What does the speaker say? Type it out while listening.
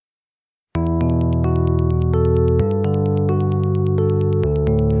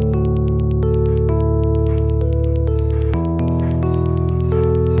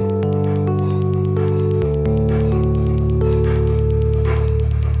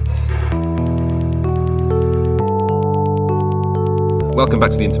Welcome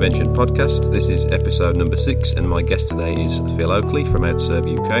back to the Intervention Podcast. This is episode number 6, and my guest today is Phil Oakley from Outserve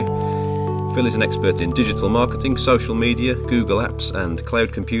UK. Phil is an expert in digital marketing, social media, Google Apps and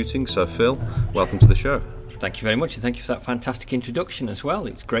cloud computing. So Phil, welcome to the show. Thank you very much, and thank you for that fantastic introduction as well.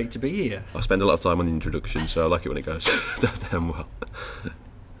 It's great to be here. I spend a lot of time on the introduction, so I like it when it goes down well.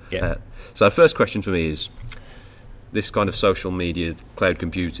 Yeah. So first question for me is, this kind of social media, cloud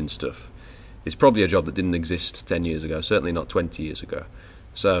computing stuff, is probably a job that didn't exist 10 years ago, certainly not 20 years ago.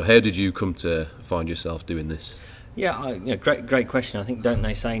 So how did you come to find yourself doing this? Yeah, great question. I think, don't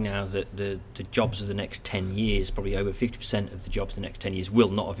they say now that the jobs of the next 10 years, probably over 50% of the jobs of the next 10 years will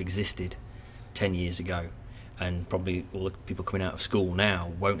not have existed 10 years ago. And probably all the people coming out of school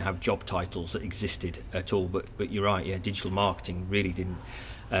now won't have job titles that existed at all. But you're right, yeah, digital marketing really didn't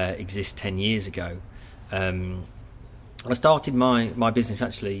exist 10 years ago. I started my business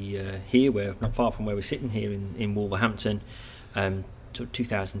actually here, where not far from where we're sitting here in Wolverhampton,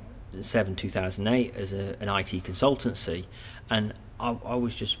 2007, 2008 as an IT consultancy, and I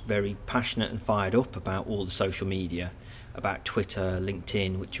was just very passionate and fired up about all the social media, about Twitter,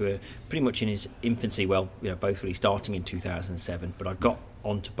 LinkedIn, which were pretty much in its infancy. Well, both really starting in 2007, but I got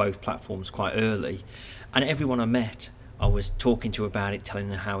onto both platforms quite early, and everyone I met, I was talking to about it, telling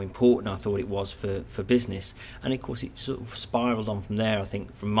them how important I thought it was for business. And of course it sort of spiralled on from there, I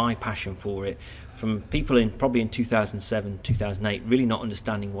think, from my passion for it, from people probably in 2007, 2008, really not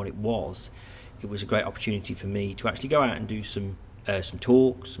understanding what it was. It was a great opportunity for me to actually go out and do some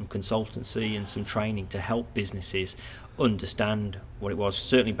talks, some consultancy and some training to help businesses understand what it was.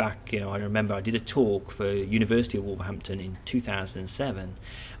 Certainly back, I remember I did a talk for University of Wolverhampton in 2007,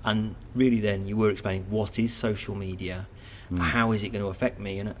 and really then you were explaining what is social media, how is it going to affect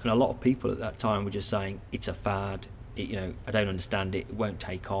me, and a lot of people at that time were just saying it's a fad, I don't understand it won't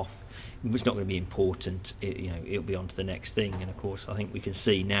take off, it's not going to be important, it'll be on to the next thing. And of course I think we can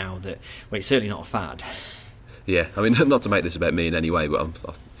see now that it's certainly not a fad. Yeah, I mean, not to make this about me in any way, but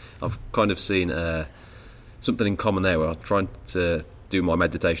I've kind of seen something in common there, where I'm trying to do my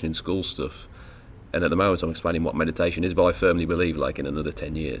meditation in school stuff, and at the moment I'm explaining what meditation is, but I firmly believe like in another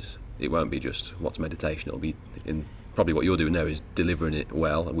 10 years it won't be just what's meditation, it'll be in probably what you're doing now is delivering it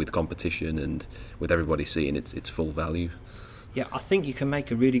well with competition and with everybody seeing its full value. Yeah, I think you can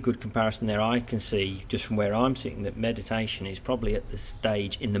make a really good comparison there. I can see, just from where I'm sitting, that meditation is probably at the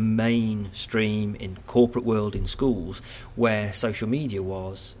stage in the mainstream, in corporate world, in schools, where social media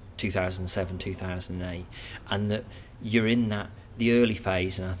was 2007, 2008, and that you're in the early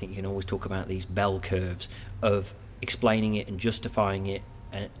phase, and I think you can always talk about these bell curves of explaining it and justifying it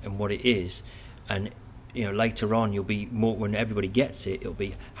and what it is. And later on you'll be more, when everybody gets it, it'll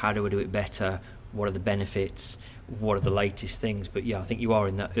be how do I do it better, what are the benefits, what are the latest things. But yeah, I think you are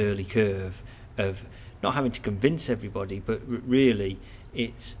in that early curve of not having to convince everybody, but really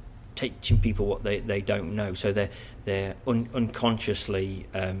it's teaching people what they don't know, so they're unconsciously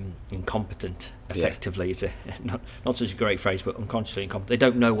incompetent effectively. Yeah. It's not such a great phrase, but unconsciously incompetent. They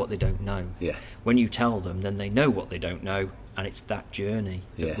don't know what they don't know. Yeah. When you tell them, then they know what they don't know, and it's that journey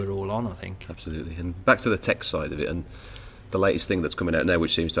that we're all on, I think. Absolutely. And back to the tech side of it, and the latest thing that's coming out now,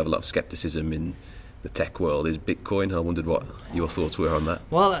 which seems to have a lot of scepticism in the tech world, is Bitcoin. I wondered what your thoughts were on that.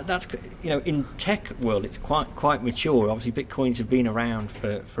 Well, that's in tech world it's quite mature. Obviously Bitcoins have been around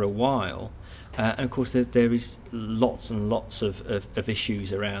for a while, and of course there is lots and lots of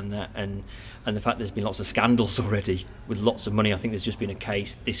issues around that, and the fact there's been lots of scandals already with lots of money. I think there's just been a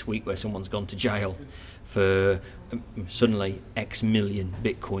case this week where someone's gone to jail for suddenly X million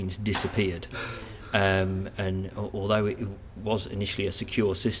Bitcoins disappeared. And although it was initially a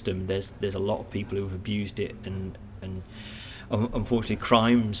secure system, there's a lot of people who have abused it, and unfortunately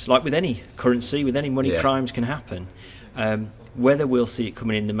crimes, like with any currency, with any money, crimes can happen. Whether we'll see it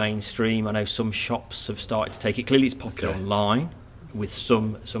coming in the mainstream, I know some shops have started to take it. Clearly it's popular online with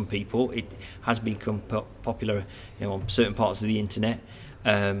some people. It has become popular on certain parts of the internet.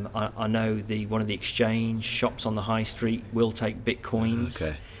 I know one of the exchange shops on the high street will take Bitcoins.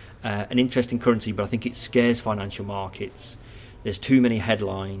 Okay. An interesting currency, but I think it scares financial markets. There's too many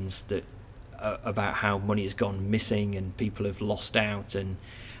headlines about how money has gone missing and people have lost out, and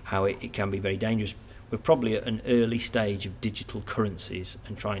how it can be very dangerous. We're probably at an early stage of digital currencies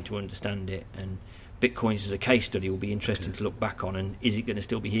and trying to understand it, and Bitcoins as a case study will be interesting to look back on, and is it going to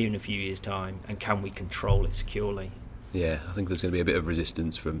still be here in a few years' time, and can we control it securely? Yeah, I think there's going to be a bit of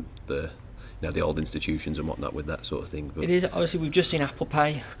resistance from the old institutions and whatnot with that sort of thing. But it is, obviously we've just seen Apple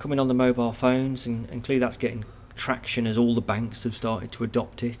Pay coming on the mobile phones, and clearly that's getting traction as all the banks have started to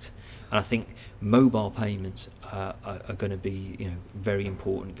adopt it. And I think mobile payments are going to be very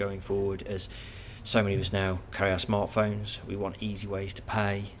important going forward, as so many of us now carry our smartphones. We want easy ways to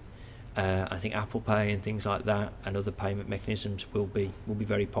pay. I think Apple Pay and things like that and other payment mechanisms will be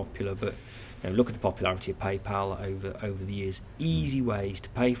very popular. But look at the popularity of PayPal over the years. Easy ways to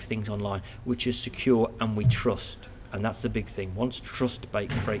pay for things online, which is secure and we trust. And that's the big thing. Once trust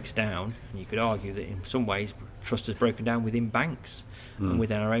breaks down, and you could argue that in some ways trust has broken down within banks and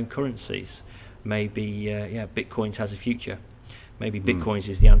within our own currencies. Maybe Bitcoins has a future. Maybe Bitcoins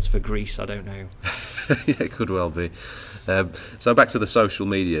is the answer for Greece. I don't know. Yeah, it could well be. So back to the social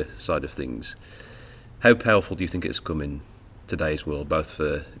media side of things. How powerful do you think it's come in today's world, both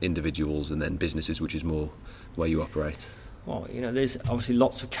for individuals and then businesses, which is more where you operate? Well, there's obviously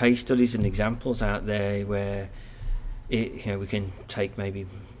lots of case studies and examples out there where we can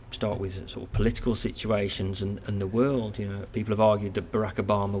start with sort of political situations and the world. People have argued that Barack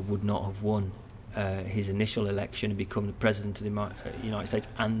Obama would not have won his initial election and become the president of the United States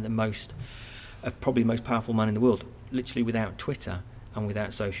and probably the most powerful man in the world, literally without Twitter and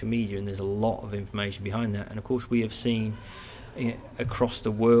without social media. And there's a lot of information behind that. And of course, we have seen across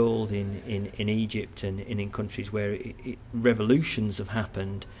the world, in Egypt and in countries where revolutions have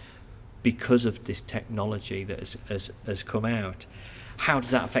happened because of this technology that has come out. How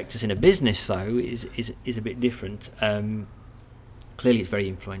does that affect us in a business, though, is a bit different. Clearly, it's very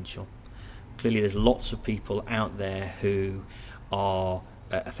influential. Clearly, there's lots of people out there who are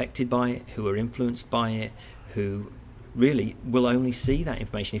affected by it, who are influenced by it, who really will only see that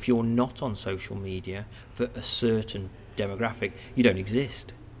information. If you're not on social media for a certain demographic, you don't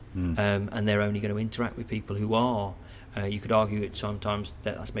exist. And they're only going to interact with people who are. You could argue it sometimes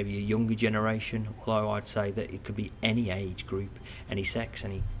that's maybe a younger generation, although I'd say that it could be any age group, any sex,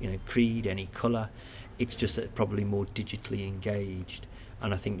 any creed, any colour. It's just that probably more digitally engaged.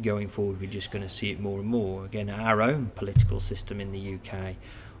 And I think going forward we're just going to see it more and more. Again, our own political system in the UK,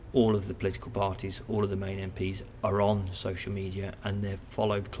 all of the political parties, all of the main MPs are on social media and they're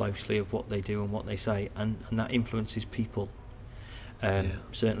followed closely of what they do and what they say, and that influences people.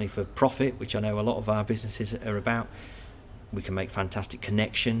 Certainly for profit, which I know a lot of our businesses are about, we can make fantastic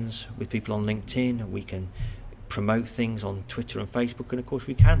connections with people on LinkedIn, we can promote things on Twitter and Facebook, and of course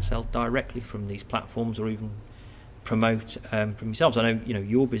we can sell directly from these platforms or even promote from yourselves. I know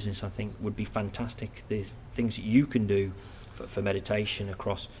your business, I think, would be fantastic. There's things that you can do for meditation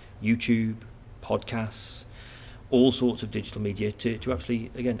across YouTube, podcasts, all sorts of digital media to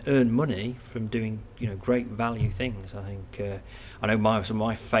actually, again, earn money from doing great value things. I think I know some of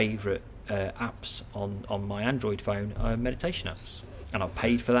my favourite apps on my Android phone are meditation apps, and I've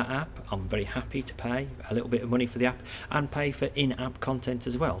paid for that app. I'm very happy to pay a little bit of money for the app and pay for in-app content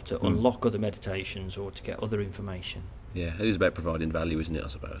as well to unlock other meditations or to get other information. Yeah, it is about providing value, isn't it, I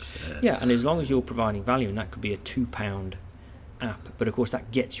suppose? Yeah, and as long as you're providing value, and that could be a £2 app, but of course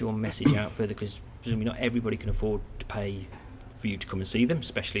that gets your message out further, because presumably not everybody can afford to pay for you to come and see them,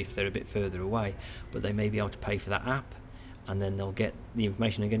 especially if they're a bit further away, but they may be able to pay for that app, and then they'll get the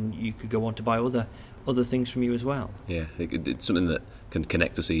information. Again, you could go on to buy other things from you as well. Yeah, it's something that can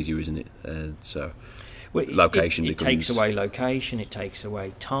connect us easier, isn't it? Location it takes away location, it takes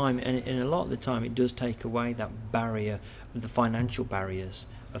away time, and a lot of the time it does take away that barrier, the financial barriers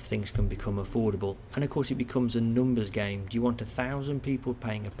of things can become affordable. And of course it becomes a numbers game. Do you want 1,000 people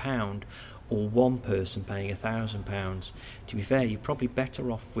paying £1 or one person paying £1,000? To be fair, you're probably better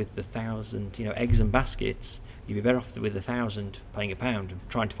off with the 1,000 eggs and baskets. You'd be better off with 1,000 paying £1 and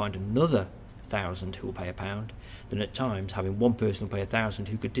trying to find another 1,000 who will pay £1 than at times having one person who will pay 1,000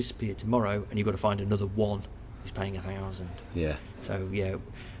 who could disappear tomorrow, and you've got to find another one who's paying 1,000. Yeah. So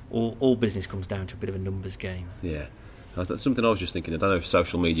all business comes down to a bit of a numbers game. Yeah. That's something I was just thinking. I don't know if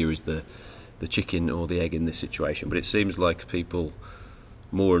social media is the chicken or the egg in this situation, but it seems like people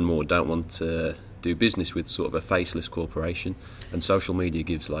more and more don't want to do business with sort of a faceless corporation, and social media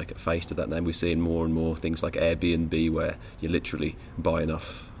gives like a face to that name. We're seeing more and more things like Airbnb, where you're literally buying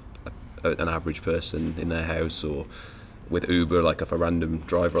off an average person in their house, or with Uber, like if a random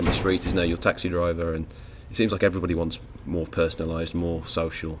driver on the street is now your taxi driver, and it seems like everybody wants more personalised, more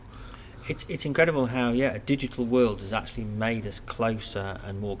social. It's incredible how a digital world has actually made us closer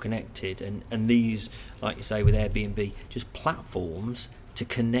and more connected, and these, like you say with Airbnb, just platforms to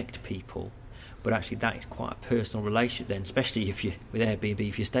connect people. But actually that is quite a personal relationship then, especially with Airbnb,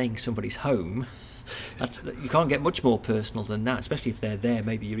 if you're staying in somebody's home. You can't get much more personal than that, especially if they're there.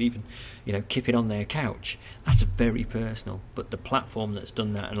 Maybe you're even kipping on their couch. That's very personal. But the platform that's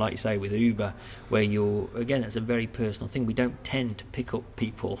done that, and like you say with Uber, where that's a very personal thing. We don't tend to pick up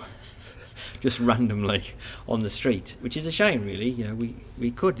people just randomly on the street, which is a shame, really. You know,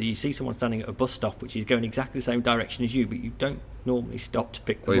 we could. You see someone standing at a bus stop which is going exactly the same direction as you, but you don't normally stop to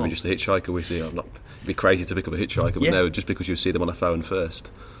pick them Or even up. just a hitchhiker we see. It'd be crazy to pick up a hitchhiker, but no, just because you see them on a phone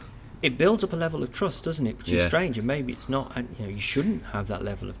first. It builds up a level of trust, doesn't it? Which is Yeah. strange, and maybe it's not. And you shouldn't have that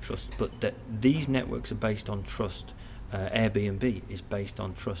level of trust. But these networks are based on trust. Airbnb is based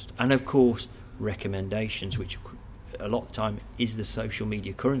on trust, and of course recommendations, which a lot of the time is the social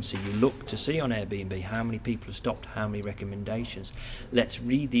media currency. You look to see on Airbnb how many people have stopped, how many recommendations. Let's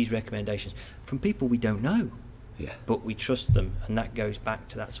read these recommendations from people we don't know. Yeah. But we trust them, and that goes back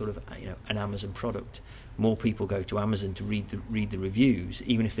to that sort of an Amazon product. More people go to Amazon to read the reviews,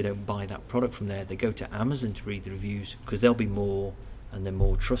 even if they don't buy that product from there. They go to Amazon to read the reviews because they'll be more, and they're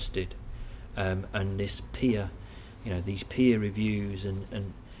more trusted. And this these peer reviews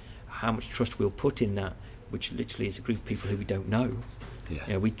and how much trust we'll put in that, which literally is a group of people who we don't know.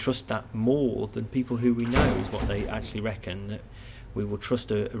 Yeah. We trust that more than people who we know, is what they actually reckon. That we will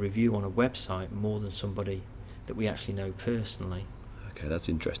trust a review on a website more than somebody that we actually know personally. Okay, that's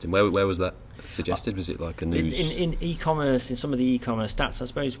interesting. Where was that suggested? Was it like a news? In e-commerce, in some of the e-commerce stats, I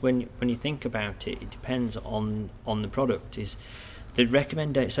suppose when you think about it, it depends on the product. Is the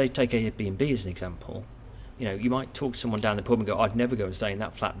recommendation? Say, take Airbnb as an example. You might talk to someone down the pub and go, "I'd never go and stay in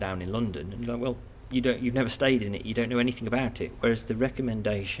that flat down in London," and you're like, "Well, you've never stayed in it. You don't know anything about it." Whereas the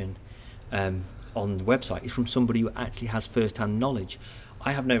recommendation on the website is from somebody who actually has first-hand knowledge.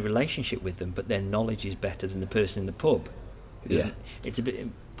 I have no relationship with them, but their knowledge is better than the person in the pub. Yeah. It's a bit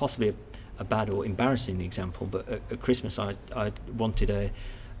possibly a bad or embarrassing example, but at Christmas I wanted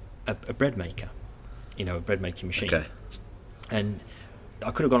a bread maker, a bread making machine. Okay. And I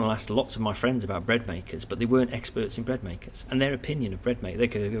could have gone and asked lots of my friends about bread makers, but they weren't experts in bread makers. And their opinion of bread makers, they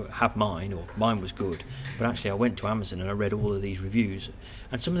could have mine, or mine was good. But actually I went to Amazon and I read all of these reviews.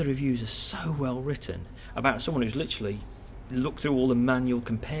 And some of the reviews are so well written about someone who's literally looked through all the manual,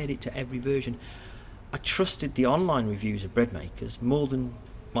 compared it to every version. I trusted the online reviews of bread makers more than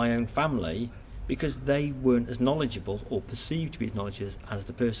my own family, because they weren't as knowledgeable or perceived to be as knowledgeable as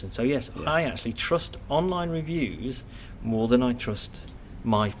the person. So yes, Yeah. I actually trust online reviews more than I trust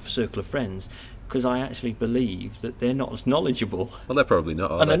my circle of friends, because I actually believe that they're not as knowledgeable. Well, they're probably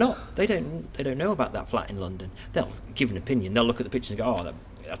not, are And they? they're not. They don't know about that flat in London. They'll give an opinion. They'll look at the pictures and go, "Oh,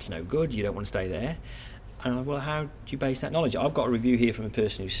 that's no good. You don't want to stay there." And I'm like, well, how do you base that knowledge? I've got a review here from a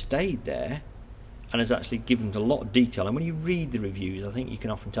person who stayed there and has actually given a lot of detail. And when you read the reviews, I think you can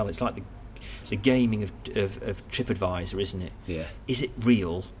often tell it's like the gaming of TripAdvisor, isn't it? Yeah. Is it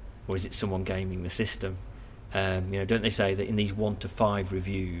real, or is it someone gaming the system? Don't they say that in these 1 to 5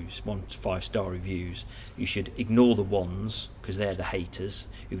 reviews, 1 to 5 star reviews, you should ignore the ones because they're the haters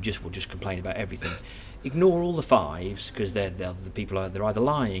who will just complain about everything. Ignore all the 5s because they're the people they're either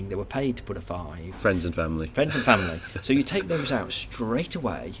lying, they were paid to put a 5. Friends and family. So you take those out straight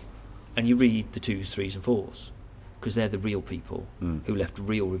away, and you read the 2s, 3s, and 4s because they're the real people who left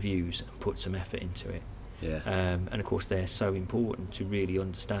real reviews and put some effort into it. Yeah. And of course, they're so important to really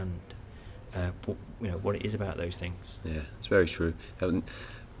understand what it is about those things. Yeah, it's very true.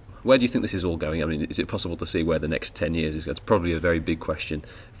 Where do you think this is all going? I mean, is it possible to see where the next 10 years is going? It's probably a very big question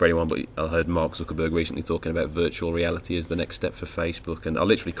for anyone, but I heard Mark Zuckerberg recently talking about virtual reality as the next step for Facebook, and I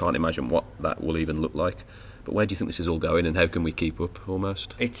literally can't imagine what that will even look like. But where do you think this is all going, and how can we keep up,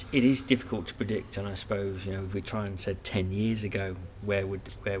 almost? It is difficult to predict, and I suppose, if we try and said 10 years ago, where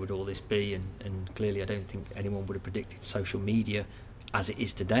would all this be? And clearly I don't think anyone would have predicted social media as it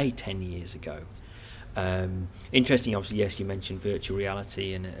is today 10 years ago. Interesting, obviously, yes, you mentioned virtual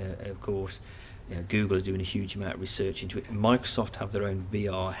reality, and of course Google are doing a huge amount of research into it. Microsoft have their own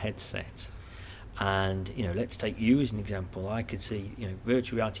VR headset, and let's take you as an example. I could see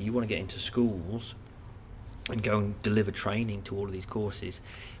virtual reality, you want to get into schools and go and deliver training to all of these courses.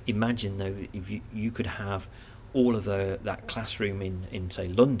 Imagine though, if you could have all of that classroom in say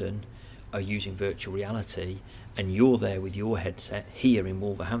London are using virtual reality, and you're there with your headset here in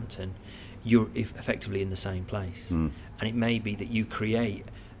Wolverhampton, you're effectively in the same place. And it may be that you create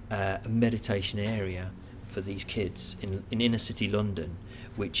a meditation area for these kids in inner city London,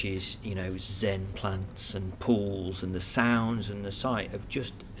 which is zen plants and pools and the sounds and the sight of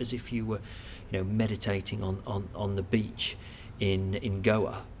just as if you were meditating on the beach in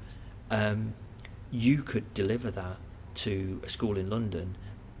Goa. You could deliver that to a school in London,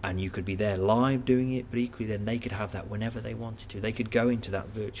 and you could be there live doing it, but equally then they could have that whenever they wanted to. They could go into that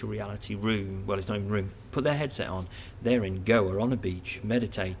virtual reality room, well, it's not even a room, put their headset on, they're in Goa on a beach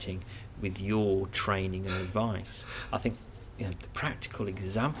meditating with your training and advice. I think the practical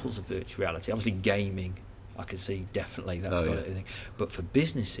examples of virtual reality, obviously gaming I can see definitely that's got everything. But for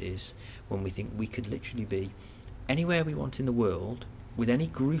businesses, when we think we could literally be anywhere we want in the world, with any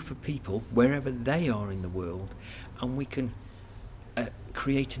group of people, wherever they are in the world, and we can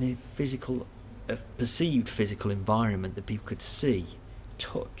create a perceived physical environment that people could see,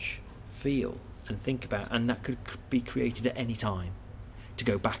 touch, feel, and think about, and that could be created at any time to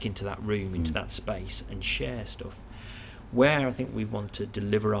go back into that room, into that space, and share stuff. Where I think we want to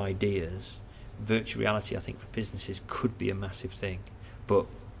deliver ideas, virtual reality, I think, for businesses could be a massive thing. But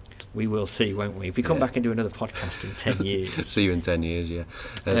we will see, won't we? If we come back and do another podcast in 10 years. See you in 10 years, yeah.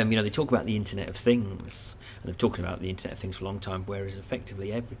 They talk about the Internet of Things, and they've talked about the Internet of Things for a long time, whereas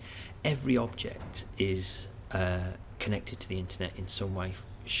effectively every object is connected to the Internet in some way,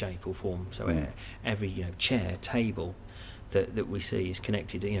 shape or form. So every chair, table that we see is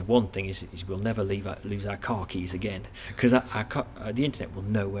connected. One thing is we'll never lose our car keys again, because the Internet will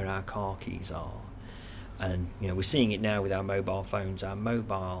know where our car keys are. And we're seeing it now with our mobile phones. Our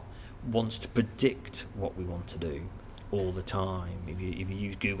mobile wants to predict what we want to do all the time. If you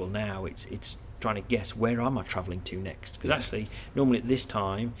use Google now, it's trying to guess, where am I travelling to next? Because actually, normally at this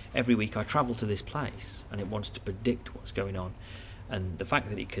time every week I travel to this place, and it wants to predict what's going on. And the fact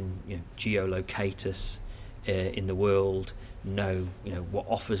that it can geolocate us in the world, know what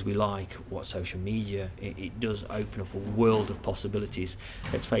offers we like, what social media, it does open up a world of possibilities.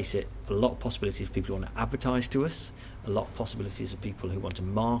 Let's face it, a lot of possibilities of people who want to advertise to us, a lot of possibilities of people who want to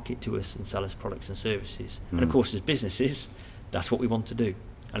market to us and sell us products and services. And of course, as businesses, that's what we want to do.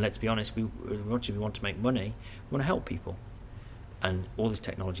 And let's be honest, we want to make money, we want to help people. And all this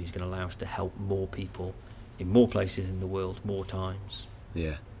technology is going to allow us to help more people in more places in the world, more times.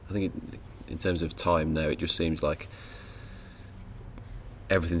 Yeah, I think in terms of time now, it just seems like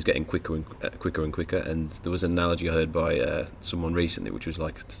everything's getting quicker and quicker. And there was an analogy I heard by someone recently, which was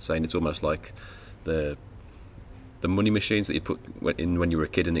like saying it's almost like the money machines that you put in when you were a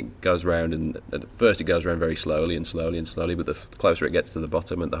kid, and it goes round, and at first it goes round very slowly, but the closer it gets to the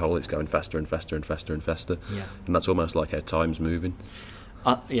bottom and the hole, it's going faster and faster and faster and faster. Yeah. And that's almost like how time's moving.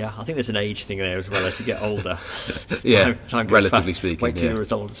 I think there's an age thing there as well. As you get older, time goes relatively fast. speaking. Wait till you're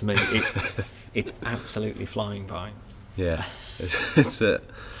as old as me. It's absolutely flying by. Yeah,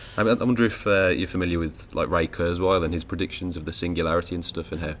 I wonder if you're familiar with like Ray Kurzweil and his predictions of the singularity and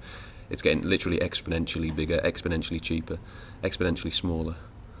stuff, and how it's getting literally exponentially bigger, exponentially cheaper, exponentially smaller.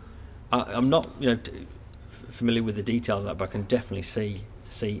 I'm not familiar with the detail of that, but I can definitely see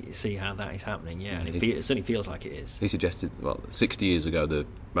how that is happening. Yeah, and it certainly feels like it is. He suggested, 60 years ago, the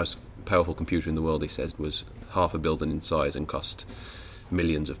most powerful computer in the world, he says, was half a building in size and cost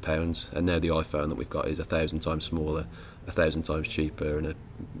millions of pounds, and now the iPhone that we've got is 1,000 times smaller, 1,000 times cheaper, and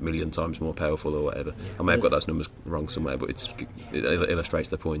 1,000,000 times more powerful, or whatever. Yeah. I may have got those numbers wrong somewhere, but it illustrates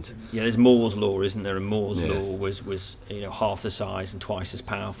the point. Yeah, there's Moore's law, isn't there? And Moore's law was half the size and twice as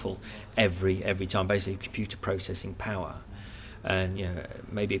powerful every time, basically computer processing power. And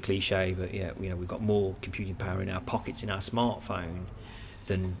maybe a cliche, but we've got more computing power in our pockets in our smartphone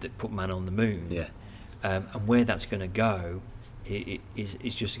than that put man on the moon. Yeah. And where that's going to go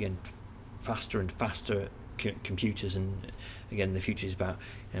is just, again, faster and faster computers. And again, the future is about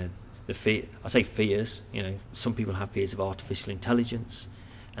the fear. I say fears. Some people have fears of artificial intelligence,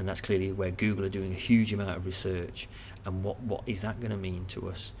 and that's clearly where Google are doing a huge amount of research. And what is that going to mean to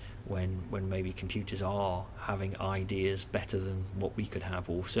us when maybe computers are having ideas better than what we could have,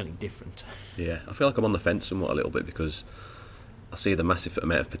 or certainly different? Yeah, I feel like I'm on the fence somewhat a little bit, because I see the massive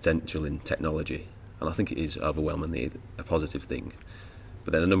amount of potential in technology, and I think it is overwhelmingly a positive thing.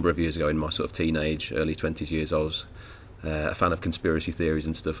 But then a number of years ago, in my sort of teenage, early 20s years, I was a fan of conspiracy theories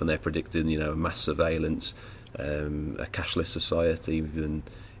and stuff, and they're predicting, mass surveillance, a cashless society, and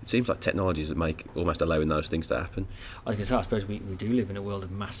it seems like technologies that make almost allowing those things to happen. I suppose we do live in a world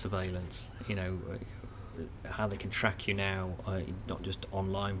of mass surveillance. How they can track you now, not just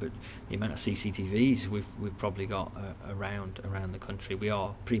online, but the amount of CCTVs we've probably got around the country. We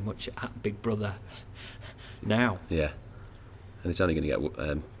are pretty much at Big Brother now. Yeah, and it's only going to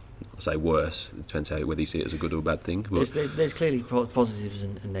get I'll say worse. It depends whether you see it as a good or bad thing. But there's clearly positives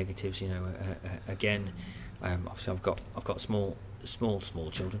and negatives. Again, obviously I've got small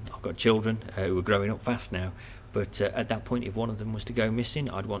children. I've got children who are growing up fast now. But at that point, if one of them was to go missing,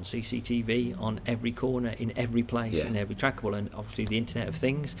 I'd want CCTV on every corner, in every place, in every trackable. And obviously, the Internet of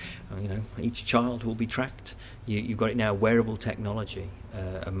Things. Each child will be tracked. You've got it now. Wearable technology,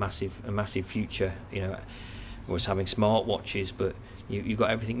 a massive future. We're having smartwatches, but you've got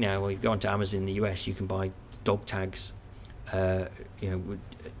everything now. When you go onto Amazon in the US, you can buy dog tags.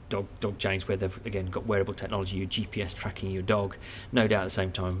 Dog chains where they've again got wearable technology. Your GPS tracking your dog. No doubt at the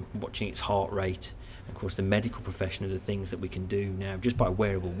same time watching its heart rate. And of course, the medical profession are the things that we can do now just by a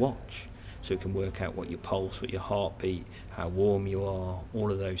wearable watch. So it can work out what your pulse, what your heartbeat, how warm you are,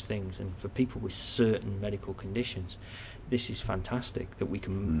 all of those things. And for people with certain medical conditions, this is fantastic that we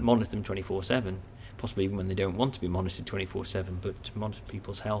can monitor them 24/7, possibly even when they don't want to be monitored 24/7, but to monitor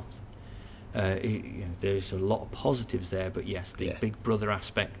people's health. There's a lot of positives there, but yes, the Big Brother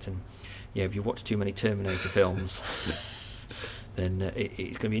aspect, and if you watch too many Terminator films, then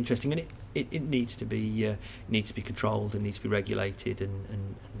it's going to be interesting, and it needs to be controlled and needs to be regulated,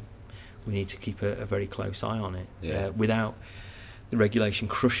 and we need to keep a very close eye on it without the regulation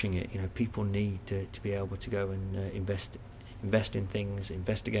crushing it. People need to be able to go and invest in things,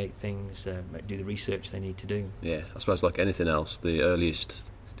 investigate things, do the research they need to do. Yeah, I suppose like anything else, the earliest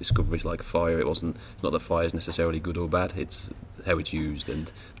discoveries like fire, it's not that fire is necessarily good or bad, it's how it's used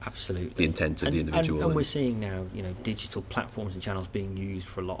and absolutely the intent of the individual. And we're seeing now, digital platforms and channels being used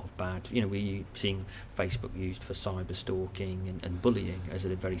for a lot of bad. We're seeing Facebook used for cyber stalking and bullying as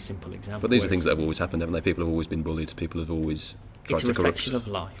a very simple example. But these are things that have always happened, haven't they? People have always been bullied. People have always tried to corrupt. It's a reflection of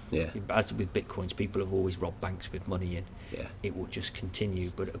life. Yeah. As with bitcoins, people have always robbed banks with money in. Yeah. It will just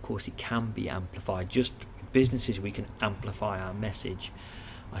continue, but of course it can be amplified. Just businesses, we can amplify our message.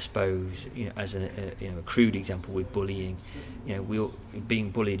 I suppose, as a crude example with bullying,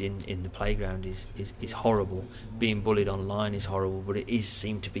 being bullied in the playground is horrible. Being bullied online is horrible, but it is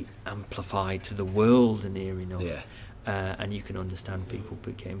seemed to be amplified to the world near enough. Yeah. And you can understand people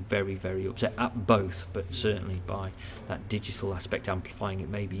became very, very upset at both, but certainly by that digital aspect amplifying it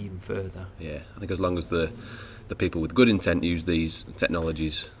maybe even further. Yeah, I think as long as the people with good intent use these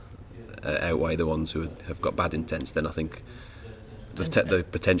technologies outweigh the ones who have got bad intents, then I think the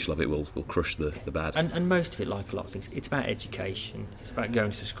potential of it will crush the bad. And most of it, like a lot of things, it's about education. It's about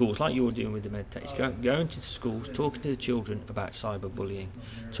going to schools, like you're doing with the Medtech. It's going to schools, talking to the children about cyberbullying,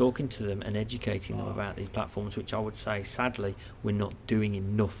 talking to them and educating them about these platforms, which I would say, sadly, we're not doing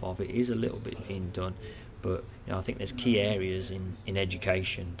enough of. It is a little bit being done, but I think there's key areas in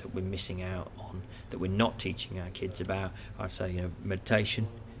education that we're missing out on, that we're not teaching our kids about. I'd say, meditation,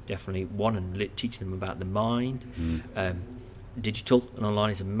 definitely one, and teaching them about the mind. Digital and online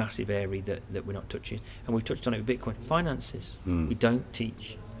is a massive area that we're not touching, and we've touched on it with Bitcoin. Finances, we don't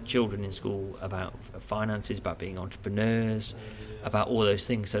teach children in school about finances, about being entrepreneurs, about all those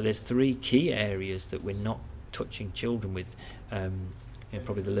things. So there's three key areas that we're not touching children with.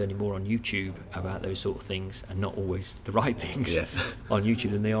 Probably they're learning more on YouTube about those sort of things, and not always the right things on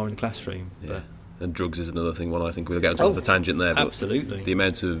YouTube than they are in the classroom. Yeah. But and drugs is another thing. Well, I think we'll get into the tangent there. But absolutely, the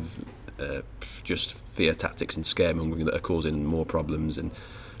amount of just fear tactics and scaremongering that are causing more problems and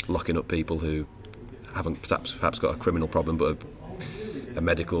locking up people who haven't perhaps got a criminal problem but a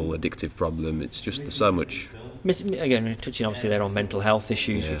medical addictive problem. It's just there's so much. Again, touching obviously there on mental health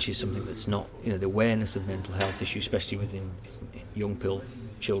issues, which is something that's not, the awareness of mental health issues, especially within young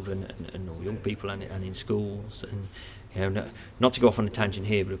children and young people and in schools. And not to go off on a tangent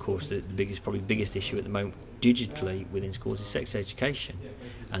here, but of course the biggest issue at the moment digitally within schools is sex education,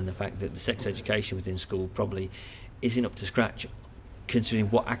 and the fact that the sex education within school probably isn't up to scratch, considering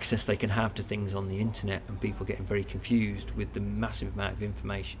what access they can have to things on the internet, and people getting very confused with the massive amount of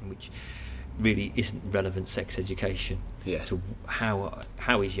information which really isn't relevant sex education to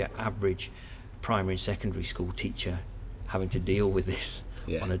how is your average primary and secondary school teacher having to deal with this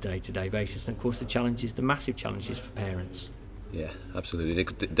on a day-to-day basis. And of course the massive challenges for parents. Yeah, absolutely.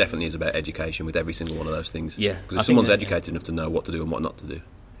 It definitely is about education with every single one of those things. Yeah, because if someone's educated enough to know what to do and what not to do,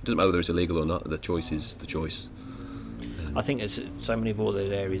 it doesn't matter whether it's illegal or not. The choice is the choice. I think there's so many of all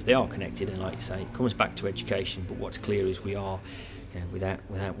those areas, they are connected, and like you say, it comes back to education. But what's clear is we are, without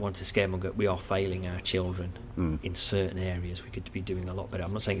wanting to scaremonger, we are failing our children in certain areas. We could be doing a lot better.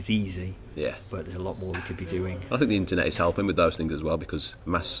 I'm not saying it's easy, but there's a lot more we could be doing. I think the internet is helping with those things as well, because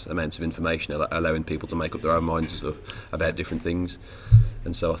mass amounts of information are allowing people to make up their own minds about different things.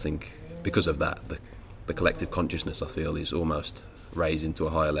 And so I think because of that, the collective consciousness, I feel, is almost raised into a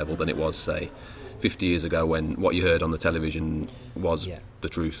higher level than it was, say, 50 years ago, when what you heard on the television was the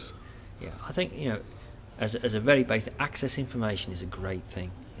truth. Yeah, I think, as a very basic, access information is a great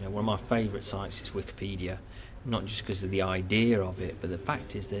thing. One of my favourite sites is Wikipedia, not just because of the idea of it, but the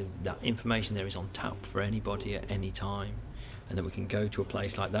fact is that information there is on tap for anybody at any time, and that we can go to a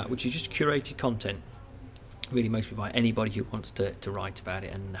place like that, which is just curated content, really mostly by anybody who wants to write about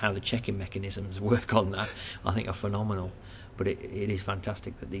it, and how the checking mechanisms work on that, I think, are phenomenal. But it is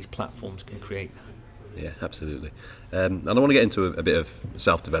fantastic that these platforms can create that. Yeah, absolutely. And I want to get into a bit of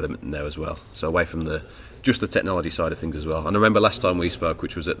self-development now as well. So away from just the technology side of things as well. And I remember last time we spoke,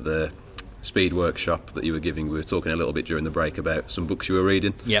 which was at the speed workshop that you were giving, we were talking a little bit during the break about some books you were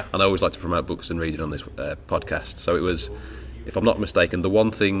reading. Yeah. And I always like to promote books and reading on this podcast. So it was, if I'm not mistaken, The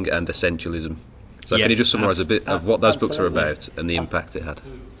One Thing and Essentialism. So Yes, can you just summarise a bit of what those books are absolutely. about and the impact it had?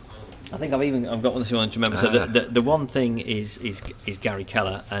 I think I've got one thing I want to remember. So the one thing is Gary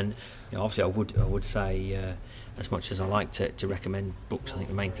Keller, and obviously I would say as much as I like to recommend books, I think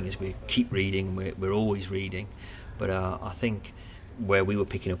the main thing is we keep reading. We're always reading, but I think where we were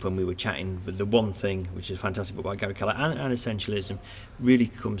picking up when we were chatting, but The One Thing, which is a fantastic book by Gary Keller, and Essentialism, really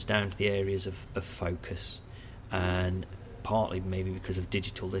comes down to the areas of focus, and partly maybe because of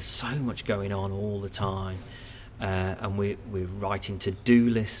digital, there's so much going on all the time, and we're writing to-do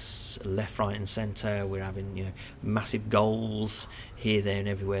lists left, right and centre. We're having massive goals here, there and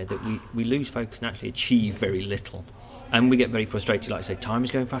everywhere that we lose focus and actually achieve very little, and we get very frustrated. Like I say, time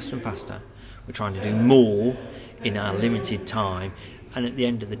is going faster and faster. We're trying to do more in our limited time, and at the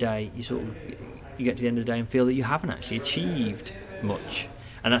end of the day you get to the end of the day and feel that you haven't actually achieved much.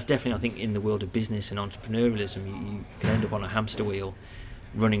 And that's definitely, I think, in the world of business and entrepreneurialism, you can end up on a hamster wheel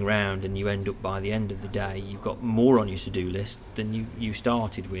running round, and you end up by the end of the day you've got more on your to-do list than you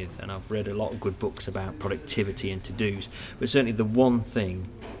started with. And I've read a lot of good books about productivity and to-dos, but certainly The One Thing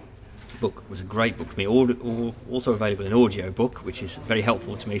book was a great book for me, also available in audio book, which is very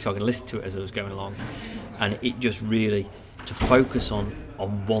helpful to me, so I can listen to it as I was going along. And it just really, to focus on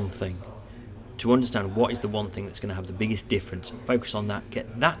one thing, to understand what is the one thing that's going to have the biggest difference, focus on that,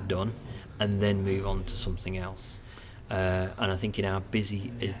 get that done, and then move on to something else. And I think in our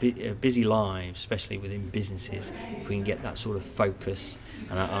busy lives, especially within businesses, if we can get that sort of focus,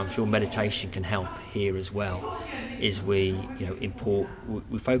 and I'm sure meditation can help here as well, is we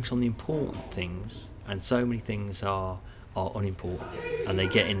focus on the important things, and so many things are unimportant, and they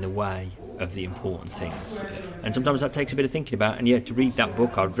get in the way of the important things. And sometimes that takes a bit of thinking about, and to read that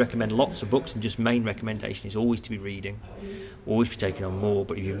book, I'd recommend lots of books, and just main recommendation is always to be reading, always be taking on more.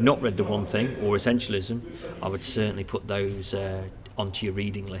 But if you've not read The One Thing or Essentialism, I would certainly put those onto your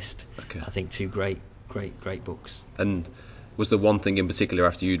reading list. Okay. I think two great books. And was there one thing in particular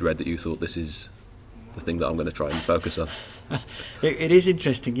after you'd read that you thought, this is the thing that I'm going to try and focus on? It is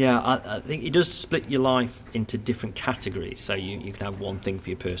interesting, yeah. I think it does split your life into different categories. So you can have one thing for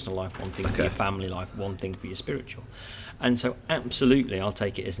your personal life, one thing for your family life, one thing for your spiritual. And so absolutely, I'll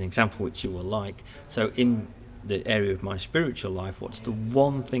take it as an example which you will like. So in the area of my spiritual life, what's the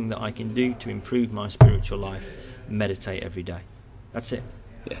one thing that I can do to improve my spiritual life? Meditate every day. That's it.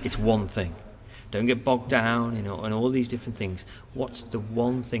 Yeah. It's one thing. Don't get bogged down, and all these different things. What's the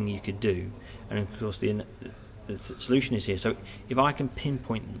one thing you could do? And of course, the solution is here. So if I can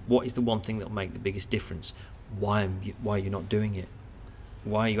pinpoint what is the one thing that will make the biggest difference, why are you not doing it?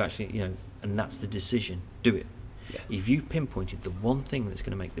 Why are you actually, and that's the decision. Do it. Yeah. If you pinpointed the one thing that's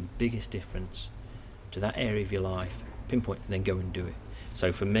going to make the biggest difference to that area of your life, pinpoint, and then go and do it.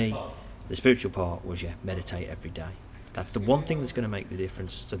 So for me, the spiritual part was meditate every day. That's the one thing that's going to make the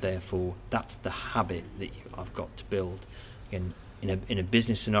difference. So therefore, that's the habit that I've got to build. Again, in a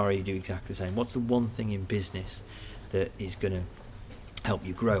business scenario, you do exactly the same. What's the one thing in business that is going to help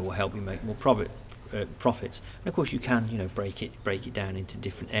you grow or help you make more profits? And of course, you can break it down into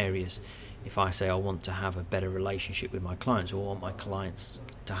different areas. If I say I want to have a better relationship with my clients, or I want my clients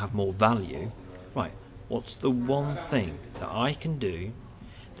to have more value, right? What's the one thing that I can do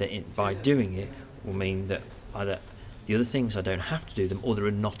that by doing it will mean that either the other things I don't have to do them, or they're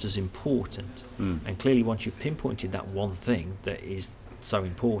not as important. And clearly, once you've pinpointed that one thing that is so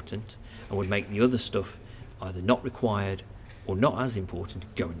important and would make the other stuff either not required or not as important,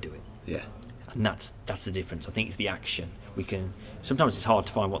 go and do it. Yeah. And that's the difference. I think it's the action. Sometimes it's hard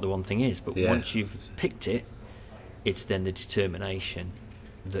to find what the one thing is, but once you've picked it, it's then the determination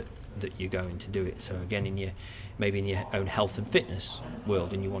that you're going to do it. So again, maybe in your own health and fitness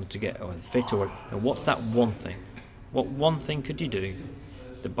world, and you want to get fit, or what's that one thing? What one thing could you do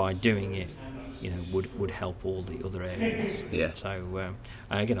that by doing it, would help all the other areas? Yeah. So,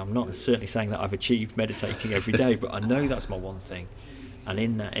 and again, I'm not certainly saying that I've achieved meditating every day, but I know that's my one thing. And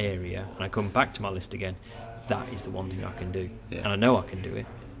in that area, and I come back to my list again, that is the one thing I can do. Yeah. And I know I can do it.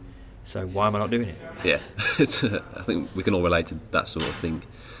 So why am I not doing it? Yeah. I think we can all relate to that sort of thing.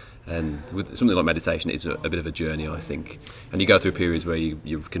 And with something like meditation, it's a bit of a journey, I think. And you go through periods where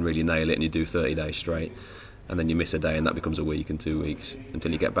you can really nail it, and you do 30 days straight, and then you miss a day, and that becomes a week and 2 weeks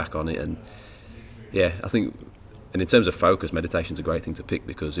until you get back on it. And I think, and in terms of focus, meditation's a great thing to pick,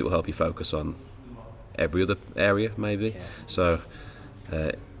 because it will help you focus on every other area, maybe. Yeah. So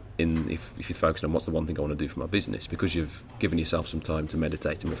if you're focusing on what's the one thing I want to do for my business, because you've given yourself some time to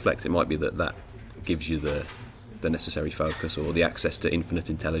meditate and reflect, it might be that gives you the the necessary focus or the access to infinite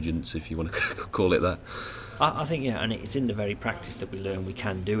intelligence, if you want to call it that. I think, yeah, and it's in the very practice that we learn we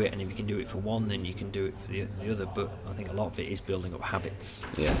can do it, and if you can do it for one, then you can do it for the other. But I think a lot of it is building up habits.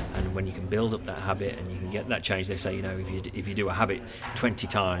 Yeah. And when you can build up that habit and you can get that change, they say, if you do a habit 20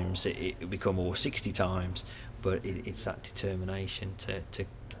 times, it will become more 60 times. But it's that determination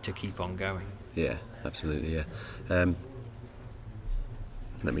to keep on going. Yeah, absolutely. Yeah.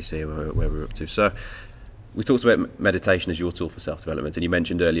 Let me see where we're up to. So we talked about meditation as your tool for self-development, and you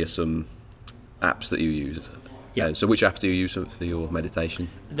mentioned earlier some apps that you use. Yeah. So which app do you use for your meditation?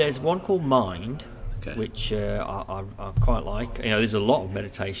 There's one called Mind, Okay. which I quite like. There's a lot of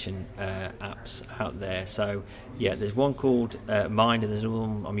meditation apps out there. So yeah, there's one called Mind, and there's another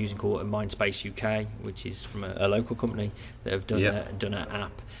one I'm using called Mindspace UK, which is from a local company that have done an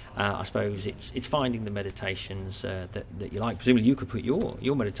app. I suppose it's finding the meditations that you like. Presumably you could put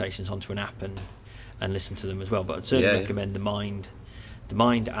your meditations onto an app and listen to them as well. But I'd certainly recommend the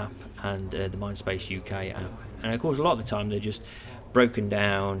Mind app and the Mindspace UK app. And of course, a lot of the time they're just broken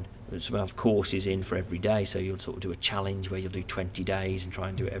down. Some have courses in for every day, so you'll sort of do a challenge where you'll do 20 days and try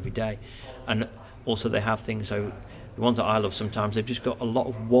and do it every day. And also they have things, so the ones that I love sometimes, they've just got a lot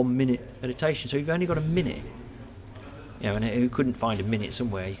of 1 minute meditation. So if you've only got a minute, and who couldn't find a minute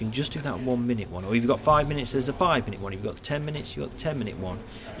somewhere, you can just do that 1 minute one. Or if you've got 5 minutes, there's a 5 minute one. If you've got 10 minutes, you've got the 10 minute one.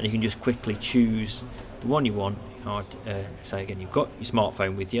 And you can just quickly choose the one you want. I'd say again, you've got your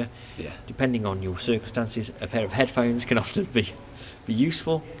smartphone with you. Yeah. Depending on your circumstances, a pair of headphones can often be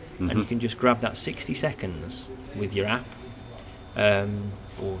useful. Mm-hmm. And you can just grab that 60 seconds with your app,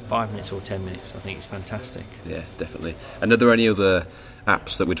 or 5 minutes or 10 minutes. I think it's fantastic. Yeah, definitely. And are there any other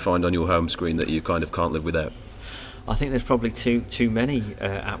apps that we'd find on your home screen that you kind of can't live without? I think there's probably too many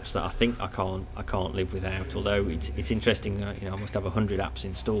apps that I think I can't live without. Although it's interesting, I must have 100 apps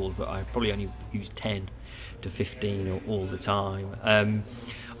installed, but I probably only use 10 to 15 all the time.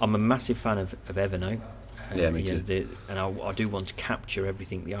 I'm a massive fan of Evernote. Yeah, me too. And I do want to capture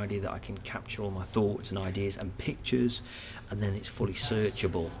everything. The idea that I can capture all my thoughts and ideas and pictures, and then it's fully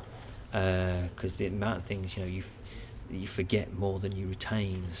searchable. Because the amount of things you forget more than you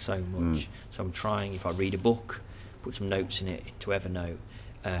retain so much. So I'm trying. If I read a book, put some notes in it into Evernote.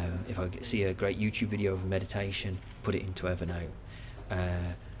 If I see a great YouTube video of a meditation, put it into Evernote,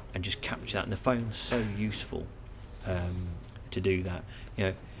 and just capture that. And the phone's so useful to do that.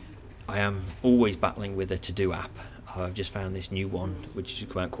 I am always battling with a to-do app. I've just found this new one which has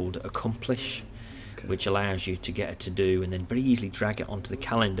come out called Accomplish, which allows you to get a to-do and then very easily drag it onto the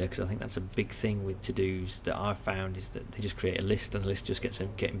calendar, because I think that's a big thing with to-dos that I've found is that they just create a list and the list just gets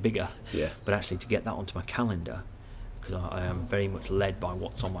getting bigger. Yeah. But actually to get that onto my calendar, because I am very much led by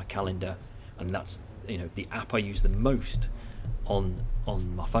what's on my calendar, and that's the app I use the most on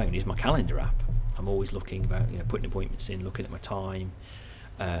my phone is my calendar app. I'm always looking about putting appointments in, looking at my time,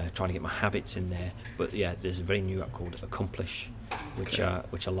 trying to get my habits in there. But yeah, there's a very new app called Accomplish, which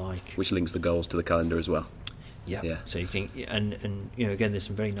I like. Which links the goals to the calendar as well. Yeah. So you can, and again, there's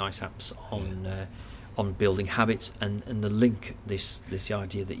some very nice apps on building habits, and the link this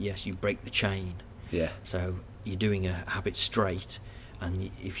idea that yes, you break the chain. Yeah. So you're doing a habit straight,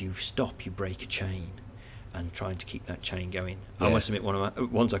 and if you stop, you break a chain. And trying to keep that chain going. Yeah. I must admit, one of my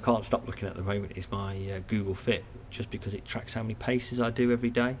ones I can't stop looking at the moment is my Google Fit, just because it tracks how many paces I do every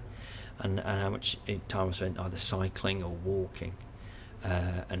day, and how much time I spend either cycling or walking.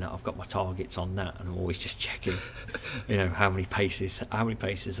 And I've got my targets on that, and I'm always just checking, how many paces have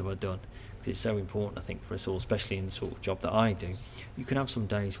I done? Because it's so important, I think, for us all, especially in the sort of job that I do. You can have some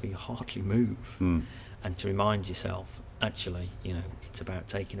days where you hardly move, and to remind yourself, actually, it's about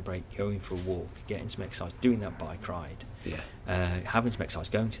taking a break, going for a walk, getting some exercise, doing that bike ride, having some exercise,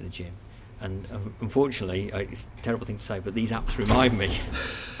 going to the gym. And unfortunately, it's a terrible thing to say, but these apps remind me,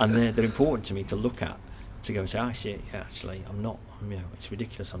 and they're important to me to look at, to go and say, actually, I'm not, it's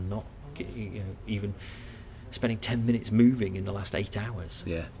ridiculous, I'm not, even spending 10 minutes moving in the last 8 hours.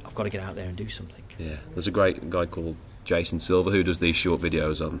 Yeah. I've got to get out there and do something. Yeah. There's a great guy called Jason Silver who does these short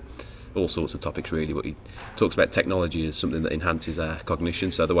videos on all sorts of topics really, but he talks about technology as something that enhances our cognition.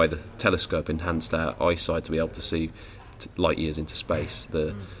 So the way the telescope enhanced our eyesight to be able to see light years into space,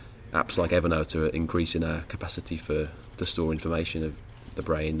 the apps like Evernote are increasing our capacity to store information of the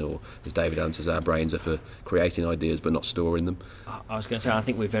brain, or as David answers, our brains are for creating ideas but not storing them. I was going to say, I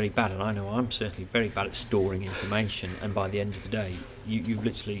think we're very bad, and I know I'm certainly very bad at storing information, and by the end of the day you've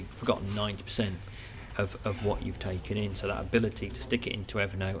literally forgotten 90% of what you've taken in. So that ability to stick it into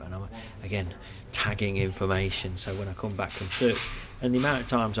Evernote, and I'm again tagging information, so when I come back and search, and the amount of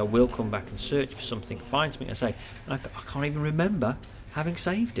times I will come back and search for something, find something, I say, and I can't even remember having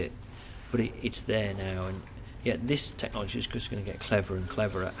saved it, but it's there now, Yet this technology is just going to get cleverer and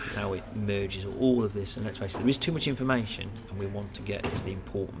cleverer at how it merges all of this. And let's face it, there is too much information, and we want to get to the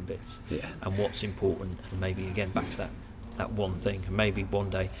important bits and what's important. And maybe again back to that one thing. And maybe one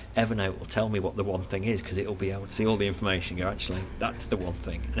day Evernote will tell me what the one thing is, because it will be able to see all the information. Go, actually, that's the one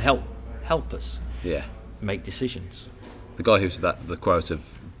thing, and help us make decisions. The guy who said the quote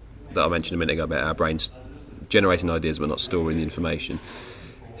that I mentioned a minute ago about our brains generating ideas but not storing the information,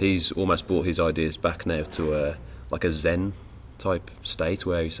 he's almost brought his ideas back now to a Zen type state,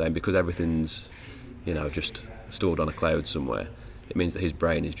 where he's saying because everything's just stored on a cloud somewhere, it means that his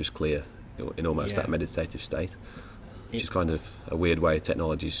brain is just clear in almost that meditative state, which is kind of a weird way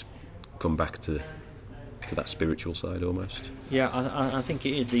technology's come back to that spiritual side almost. Yeah, I think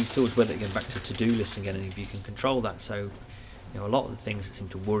it is. These tools, whether again back to to-do lists again, and if you can control that, so a lot of the things that seem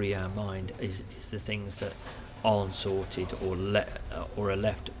to worry our mind is the things that aren't sorted or are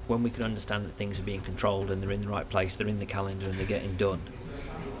left. When we can understand that things are being controlled and they're in the right place, they're in the calendar and they're getting done,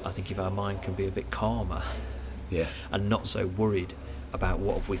 I think if our mind can be a bit calmer and not so worried about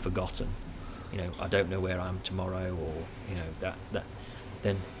what have we forgotten, I don't know where I am tomorrow, or that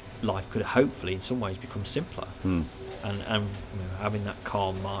then life could hopefully in some ways become simpler. And having that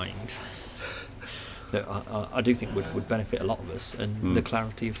calm mind that I do think would benefit a lot of us, and the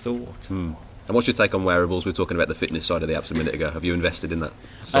clarity of thought. And what's your take on wearables? We were talking about the fitness side of the apps a minute ago. Have you invested in that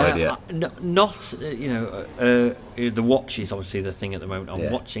side yet? The watch is obviously the thing at the moment.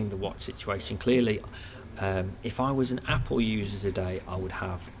 I'm watching the watch situation. Clearly, if I was an Apple user today, I would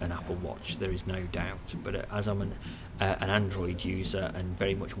have an Apple Watch. There is no doubt. But as I'm an Android user and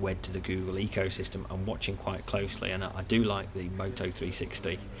very much wed to the Google ecosystem, I'm watching quite closely, and I do like the Moto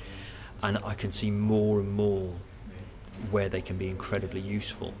 360. And I can see more and more where they can be incredibly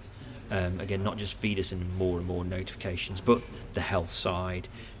useful. Again, not just feed us in more and more notifications, but the health side,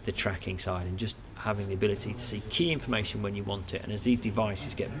 the tracking side, and just having the ability to see key information when you want it. And as these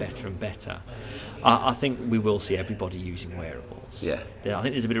devices get better and better, I think we will see everybody using wearables. I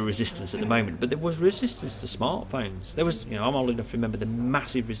think there's a bit of resistance at the moment, but there was resistance to smartphones. There was, I'm old enough to remember the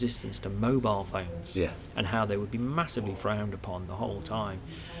massive resistance to mobile phones and how they would be massively frowned upon the whole time.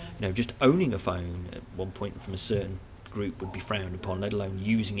 Just owning a phone at one point from a certain group would be frowned upon, let alone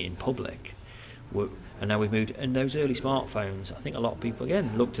using it in public. And now we've moved, and those early smartphones, I think a lot of people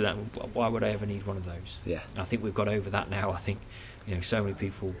again look to that, why would I ever need one of those? I think we've got over that now. I think so many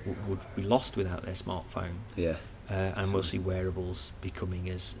people would be lost without their smartphone. And we'll see wearables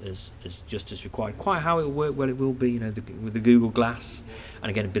becoming as just as required. Quite how it will work, well, it will be with the Google Glass, and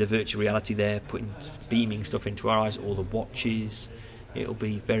again a bit of virtual reality there, beaming stuff into our eyes, or the watches. It'll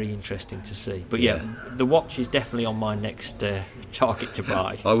be very interesting to see. But the watch is definitely on my next target to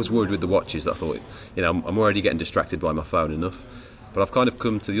buy. I was worried with the watches. I thought, I'm already getting distracted by my phone enough. But I've kind of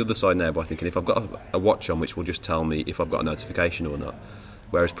come to the other side now by thinking if I've got a watch on which will just tell me if I've got a notification or not.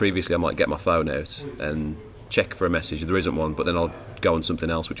 Whereas previously I might get my phone out and check for a message. There isn't one, but then I'll go on something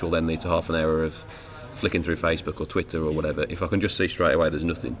else, which will then lead to half an hour of flicking through Facebook or Twitter or whatever. If I can just see straight away there's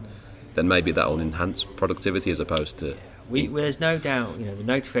nothing, then maybe that will enhance productivity as opposed to... There's no doubt, the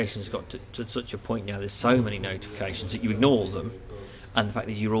notifications got to such a point now, there's so many notifications that you ignore them, and the fact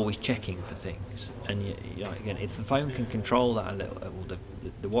that you're always checking for things. And again, if the phone can control that a little, or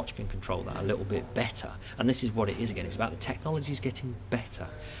the watch can control that a little bit better, and this is what it is again, it's about the technology's getting better,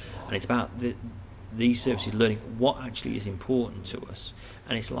 and it's about these services learning what actually is important to us.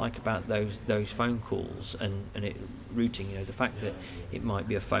 And it's like about those phone calls and it routing, the fact that it might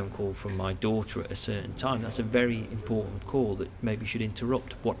be a phone call from my daughter at a certain time, that's a very important call that maybe should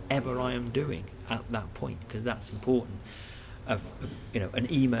interrupt whatever I am doing at that point, because that's important. An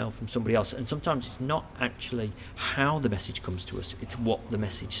email from somebody else, and sometimes it's not actually how the message comes to us, it's what the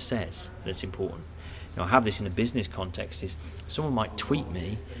message says that's important. I have this in a business context, is someone might tweet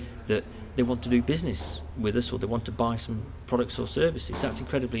me that they want to do business with us, or they want to buy some products or services. That's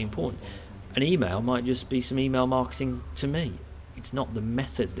incredibly important. An email might just be some email marketing to me. It's not the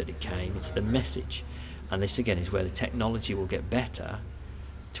method that it came, it's the message. And this again is where the technology will get better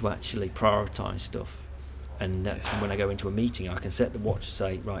to actually prioritise stuff. And that's when I go into a meeting, I can set the watch to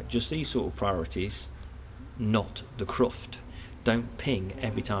say, right, just these sort of priorities, not the cruft. Don't ping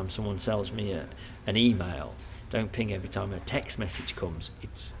every time someone sells me an email. Don't ping every time a text message comes.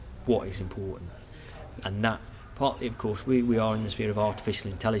 It's what is important. And that, partly of course, we are in the sphere of artificial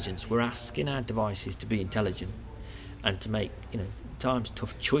intelligence. We're asking our devices to be intelligent and to make times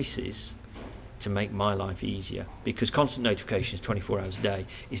tough choices to make my life easier, because constant notifications 24 hours a day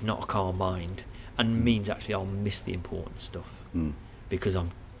is not a calm mind, and means actually I'll miss the important stuff because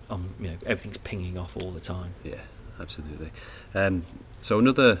I'm everything's pinging off all the time. Absolutely. So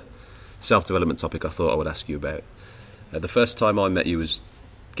another self-development topic I thought I would ask you about. The first time I met you was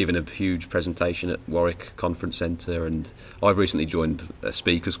giving a huge presentation at Warwick Conference Centre, and I've recently joined a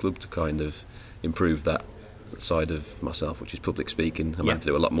speakers club to kind of improve that side of myself, which is public speaking. I'm having to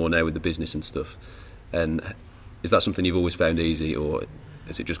do a lot more now with the business and stuff. And is that something you've always found easy, or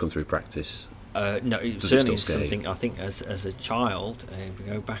has it just gone through practice? No, it certainly is something. I think as a child, if we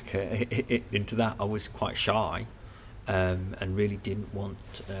go back into that, I was quite shy and really didn't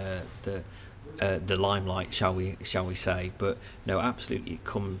want the limelight, shall we say? But no, absolutely, it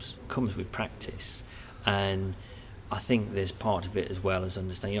comes with practice, and I think there's part of it as well as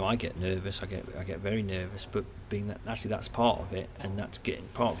understanding. I get nervous. I get very nervous, but being that actually that's part of it, and that's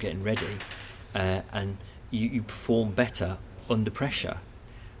part of getting ready, and you perform better under pressure.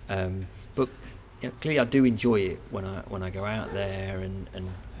 But clearly, I do enjoy it when I go out there, and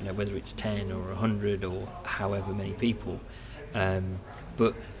whether it's 10 or 100 or however many people.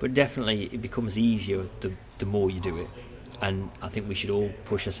 But definitely, it becomes easier the more you do it. And I think we should all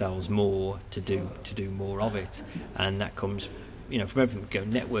push ourselves more to do more of it, and that comes, from everything. Go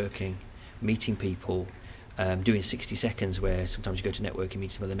networking, meeting people, doing 60 seconds. Where sometimes you go to networking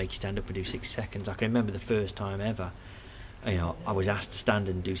meetings where they make you stand up and do 60 seconds. I can remember the first time ever, I was asked to stand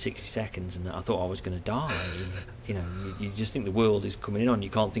and do 60 seconds, and I thought I was going to die. You just think the world is coming in on you.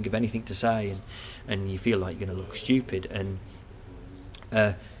 Can't think of anything to say, and you feel like you're going to look stupid. And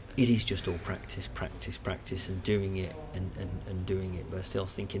it is just all practice, and doing it and doing it. But I still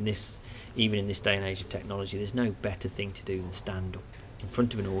think even in this day and age of technology, there's no better thing to do than stand up in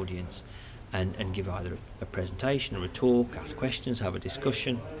front of an audience and give either a presentation or a talk, ask questions, have a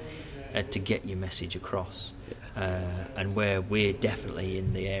discussion to get your message across. And where we're definitely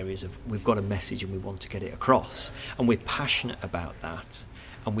in the areas of we've got a message and we want to get it across, and we're passionate about that,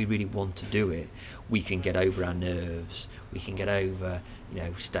 and we really want to do it, we can get over our nerves, we can get over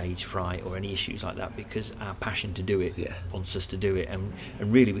stage fright or any issues like that, because our passion to do it wants us to do it, and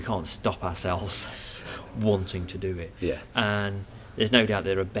really we can't stop ourselves wanting to do it. And there's no doubt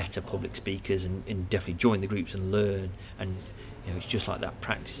there are better public speakers, and definitely join the groups and learn, and it's just like that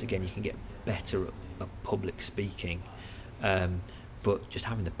practice again. You can get better at public speaking, but just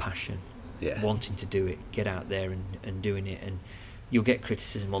having the passion, wanting to do it, get out there and doing it. And you'll get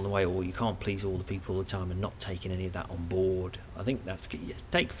criticism on the way, or you can't please all the people all the time, and not taking any of that on board. I think that's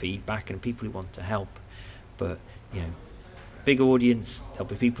take feedback and people who want to help, but big audience, there'll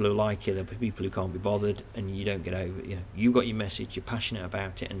be people who like it, there'll be people who can't be bothered, and you don't get over it. You've got your message, you're passionate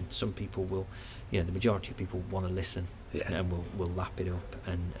about it, and some people will, the majority of people want to listen, and we'll lap it up,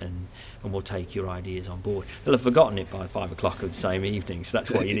 and we'll take your ideas on board. They'll have forgotten it by 5 o'clock of the same evening, so that's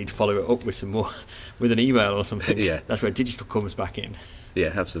why you need to follow it up with some more, with an email or something. That's where digital comes back in.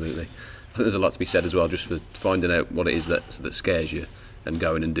 Yeah, absolutely. I think there's a lot to be said as well, just for finding out what it is that scares you and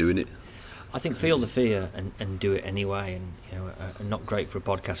going and doing it. I think feel the fear and do it anyway. And not great for a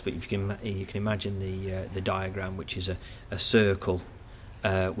podcast, but if you can imagine the diagram, which is a circle,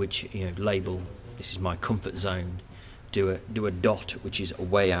 which label, this is my comfort zone. Do a dot, which is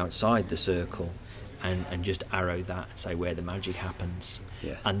way outside the circle, and just arrow that and say where the magic happens.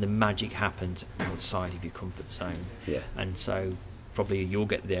 And the magic happens outside of your comfort zone. And so probably you'll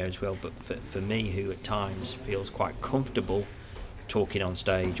get there as well. But for me, who at times feels quite comfortable talking on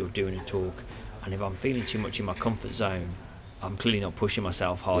stage or doing a talk, and if I'm feeling too much in my comfort zone, I'm clearly not pushing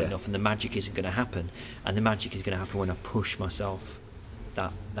myself hard enough, and the magic isn't going to happen. And the magic is going to happen when I push myself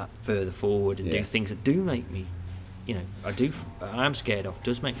that further forward and do things that do make me, I am scared of,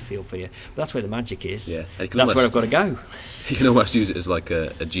 does make me feel fear. But that's where the magic is. That's where I've got to go. You can almost use it as like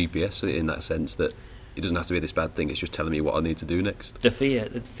a GPS in that sense, that it doesn't have to be this bad thing, it's just telling me what I need to do next. The fear,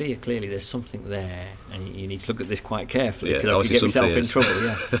 clearly there's something there, and you need to look at this quite carefully, because I could get myself in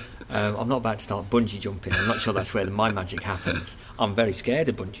trouble. I'm not about to start bungee jumping. I'm not sure that's where my magic happens. I'm very scared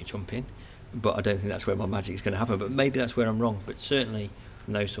of bungee jumping, but I don't think that's where my magic is going to happen. But maybe that's where I'm wrong. But certainly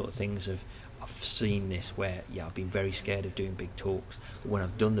from those sort of things, I've seen this where I've been very scared of doing big talks, but when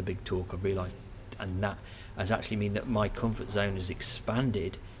I've done the big talk, I've realised, and that has actually mean that my comfort zone has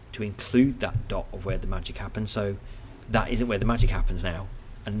expanded to include that dot of where the magic happens. So that isn't where the magic happens now,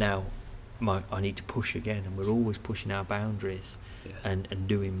 and now I need to push again, and we're always pushing our boundaries and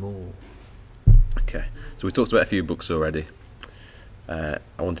doing more. Okay, so we talked about a few books already. I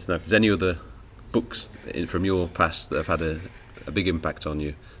wanted to know if there's any other books from your past that have had a big impact on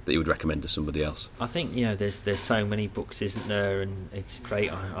you that you would recommend to somebody else? I think there's so many books, isn't there? And it's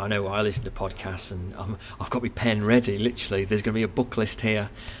great. I know I listen to podcasts, and I've got my pen ready. Literally, there's going to be a book list here,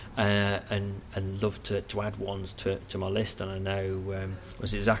 and love to add ones to my list. And I know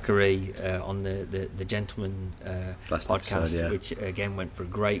was it Zachary on the Gentleman podcast, episode, which again went for a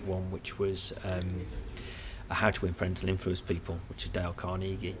great one, which was How to Win Friends and Influence People, which is Dale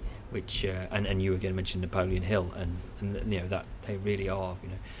Carnegie. Which and you again mentioned Napoleon Hill, and that they really are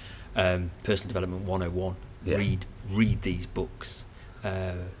personal development 101. Yeah. Read these books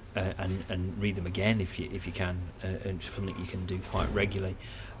and read them again if you can, and something you can do quite regularly.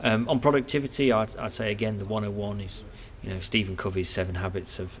 On productivity, I'd say again the 101 is Stephen Covey's 7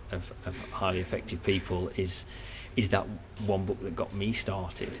 Habits of Highly Effective People is that one book that got me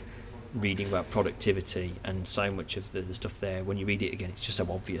started reading about productivity, and so much of the stuff there, when you read it again, it's just so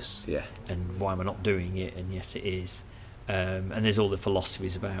obvious. Yeah. And why am I not doing it? And yes, it is. And there's all the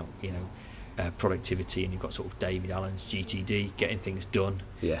philosophies about productivity, and you've got sort of David Allen's GTD, getting things done,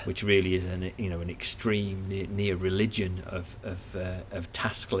 which really is an extreme near religion of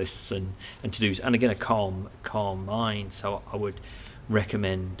task lists and to dos, and again a calm mind. So I would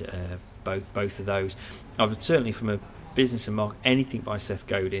recommend both of those. I would certainly, from a business and market, anything by Seth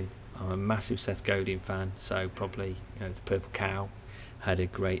Godin. I'm a massive Seth Godin fan, so probably The Purple Cow had a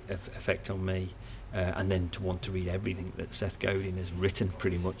great effect on me, and then to want to read everything that Seth Godin has written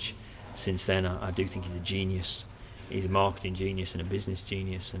pretty much since then. I do think he's a genius. He's a marketing genius and a business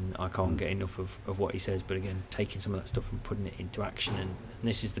genius, and I can't get enough of what he says. But again, taking some of that stuff and putting it into action, and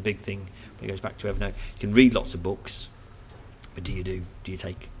this is the big thing when it goes back to Evernote. You can read lots of books, but do you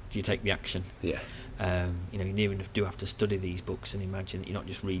take the action? Yeah. You near enough do have to study these books and imagine that you're not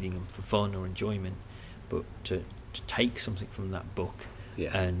just reading them for fun or enjoyment, but to take something from that book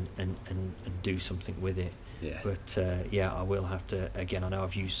and do something with it. Yeah. But I will have to, again, I know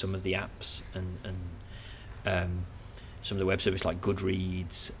I've used some of the apps and some of the web services like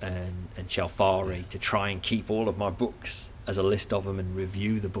Goodreads and Shelfari to try and keep all of my books as a list of them and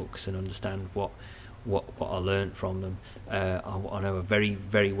review the books and understand what I learned from them. I know a very,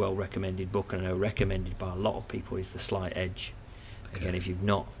 very well recommended book, and I know recommended by a lot of people, is The Slight Edge. Okay. Again, if you've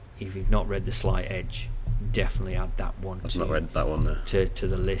not read The Slight Edge, definitely add that one. I've not read that one. No. To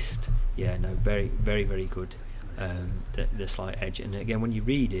the list. Yeah, no, very, very, very good. The Slight Edge, and again, when you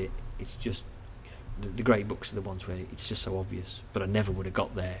read it, it's just the great books are the ones where it's just so obvious. But I never would have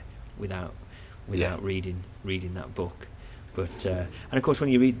got there without reading that book. But and of course,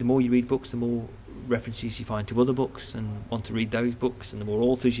 the more you read books, the more references you find to other books and want to read those books, and the more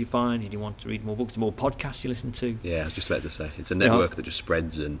authors you find and you want to read more books, the more podcasts you listen to. Yeah, I was just about to say, it's a network that just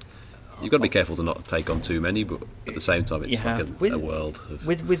spreads, and you've got to be careful to not take on too many, but at the same time it's like a world of...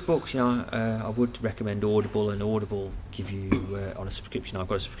 With books, I would recommend Audible, and Audible give you on a subscription. I've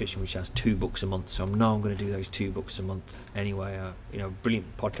got a subscription which has 2 books a month, so I'm going to do those 2 books a month anyway.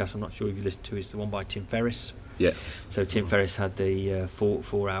 Brilliant podcast, I'm not sure if you listen to, is the one by Tim Ferriss. Yeah. So Tim Ferriss had the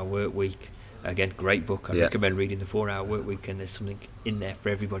 4-hour work week. Again, great book. I recommend reading the 4-hour work week, and there's something in there for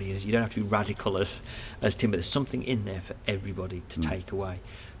everybody. You don't have to be radical as Tim, but there's something in there for everybody to take away.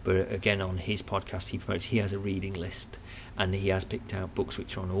 But again, on his podcast, he has a reading list, and he has picked out books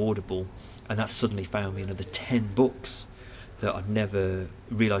which are on Audible, and that's suddenly found me another 10 books that I'd never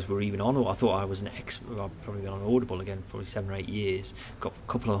realised were even on. I thought I was I've probably been on Audible again, probably 7 or 8 years. Got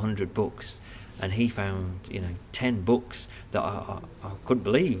a couple of 100 books. And he found, 10 books that I couldn't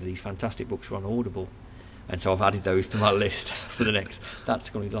believe these fantastic books were on Audible. And so I've added those to my list for that's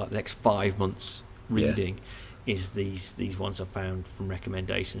going to be like the next 5 months reading, is these ones I found from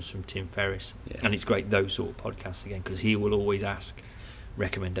recommendations from Tim Ferriss. Yeah. And it's great, those sort of podcasts, again, because he will always ask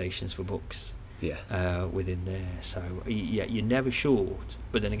recommendations for books within there. So, you're never short,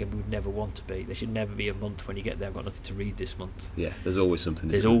 but then again, we would never want to be. There should never be a month when you get there, I've got nothing to read this month. Yeah, there's always something.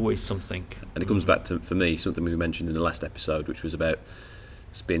 There's always something. And it comes back to, for me, something we mentioned in the last episode, which was about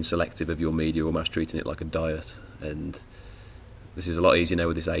being selective of your media, almost treating it like a diet. And this is a lot easier now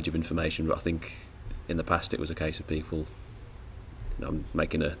with this age of information, but I think in the past it was a case of people, I'm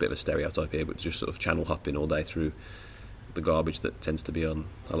making a bit of a stereotype here, but just sort of channel hopping all day through the garbage that tends to be on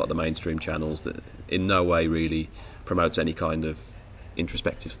a lot of the mainstream channels that in no way really promotes any kind of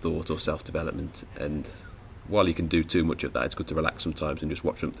introspective thought or self-development. And while you can do too much of that, it's good to relax sometimes and just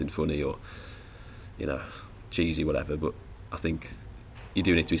watch something funny or cheesy, whatever. But I think you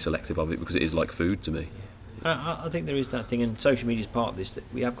do need to be selective of it, because it is like food to me. I think there is that thing, and social media is part of this, that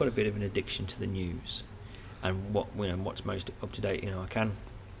we have got a bit of an addiction to the news and what's most up to date.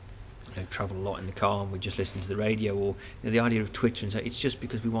 travel a lot in the car and we just listen to the radio, or the idea of Twitter, and so it's just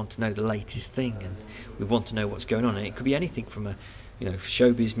because we want to know the latest thing and we want to know what's going on, and it could be anything from a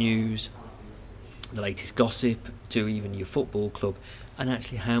showbiz news, the latest gossip, to even your football club. And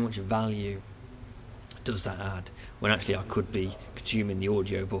actually, how much value does that add when actually I could be consuming the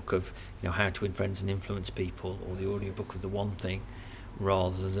audio book of How to Win Friends and Influence People, or the audio book of The One Thing,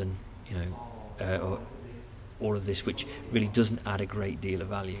 rather than all of this, which really doesn't add a great deal of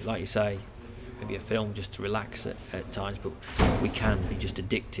value. Like you say, maybe a film just to relax at times, but we can be just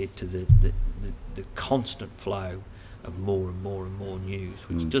addicted to the constant flow of more and more and more news,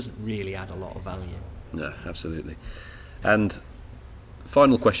 which doesn't really add a lot of value. No, absolutely. And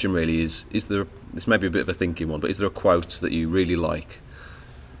final question really is there, this may be a bit of a thinking one, but is there a quote that you really like,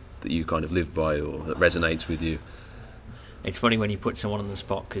 that you kind of live by, or that resonates with you? It's funny when you put someone on the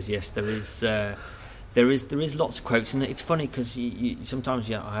spot, because yes, there is lots of quotes, and it's funny because you sometimes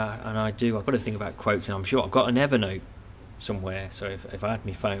I've got to think about quotes, and I'm sure I've got an Evernote somewhere, so if I had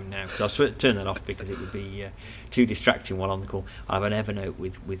my phone now, because I'll turn that off because it would be too distracting while on the call. I have an Evernote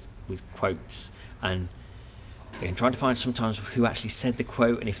with quotes, and I'm trying to find sometimes who actually said the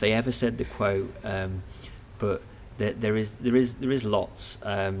quote and if they ever said the quote, but there is lots.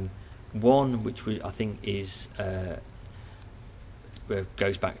 One which I think is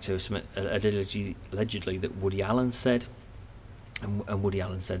goes back to some allegedly that Woody Allen said, and Woody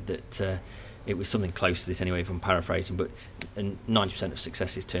Allen said that it was something close to this anyway, if I'm paraphrasing, but 90% of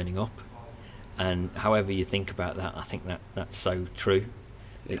success is turning up. And however you think about that, I think that's so true,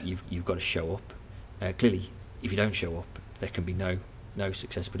 that you've got to show up. Clearly, if you don't show up, there can be no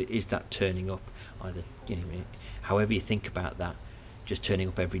success, but it is that turning up, either however you think about that, just turning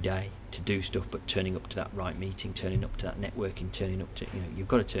up every day to do stuff, but turning up to that right meeting, turning up to that networking, turning up to, you've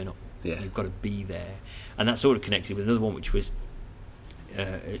got to turn up. You've got to be there. And that's sort of connected with another one, which was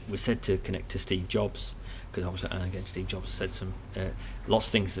it was said to connect to Steve Jobs, because obviously, and again, Steve Jobs said some lots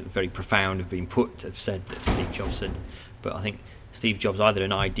of things that are very profound have said that Steve Jobs said. But I think Steve Jobs, either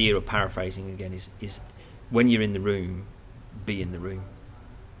an idea or paraphrasing again, is when you're in the room, be in the room.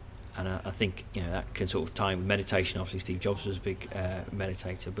 And I think that can sort of tie in with meditation. Obviously, Steve Jobs was a big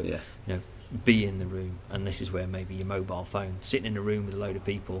meditator, but be in the room. And this is where maybe your mobile phone, sitting in a room with a load of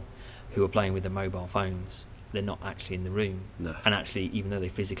people who are playing with their mobile phones, they're not actually in the room. No. And actually, even though they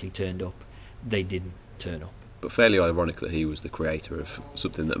physically turned up, they didn't turn up. But fairly ironic that he was the creator of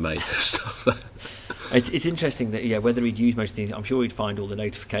something that made stuff. It's interesting that whether he'd use most of things, I'm sure he'd find all the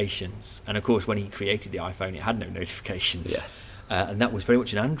notifications. And of course, when he created the iPhone, it had no notifications. And that was very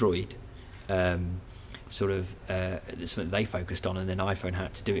much an Android something they focused on, and then iPhone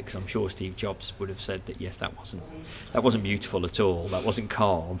had to do it, because I'm sure Steve Jobs would have said that yes, that wasn't beautiful at all, that wasn't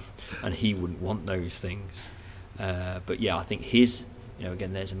calm, and he wouldn't want those things. But I think his,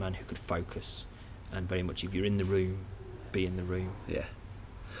 again, there's a man who could focus, and very much if you're in the room, be in the room. Yeah.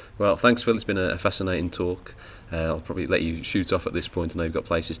 Well, thanks, Phil. It's been a fascinating talk. I'll probably let you shoot off at this point. I know you've got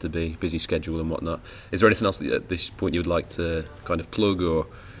places to be, busy schedule and whatnot. Is there anything else at this point you would like to kind of plug, or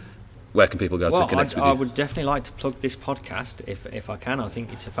where can people go to connect with you? I would definitely like to plug this podcast if I can. I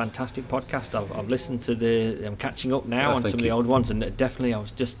think it's a fantastic podcast. I've listened to I'm catching up now on some of the old ones, and definitely I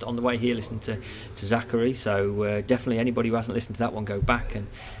was just on the way here listening to Zachary. So definitely anybody who hasn't listened to that one, go back and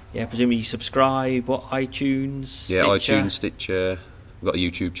presumably you subscribe. What, iTunes? Stitcher? iTunes, Stitcher. We've got a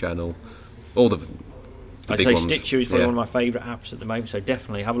YouTube channel. All the I'd say ones. Stitcher is probably one of my favourite apps at the moment, so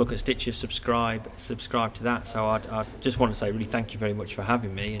definitely have a look at Stitcher, subscribe to that. So I just want to say really thank you very much for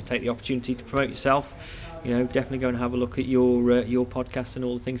having me, and take the opportunity to promote yourself. Definitely go and have a look at your podcast and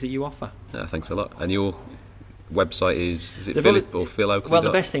all the things that you offer. Thanks a lot. And your website is it Philip or Phil Oakley? Well,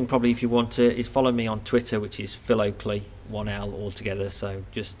 the best thing probably, if you want to, is follow me on Twitter, which is Phil Oakley, 1L altogether, so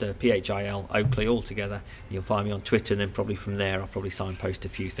just PHIL Oakley altogether. You'll find me on Twitter, and then probably from there I'll probably signpost a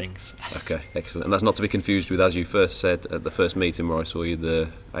few things. Okay, excellent. And that's not to be confused with, as you first said at the first meeting where I saw you,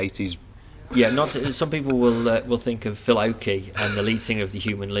 the 80s. Not some people will think of Phil Oakey and the lead singer of the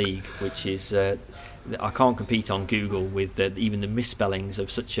Human League, which is I can't compete on Google with even the misspellings of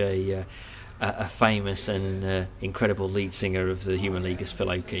such a famous and incredible lead singer of the Human League as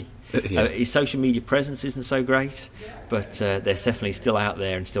Phil Oakey. His social media presence isn't so great, but they're definitely still out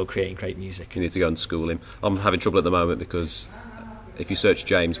there and still creating great music. You need to go and school him. I'm having trouble at the moment because if you search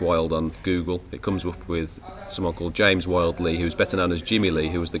James Wild on Google, it comes up with someone called James Wild Lee, who's better known as Jimmy Lee,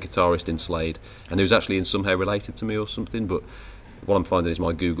 who was the guitarist in Slade, and who's actually in some way related to me or something, but what I'm finding is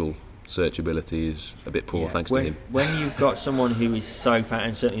my Google searchability is a bit poor, thanks to him. When you've got someone who is so fan,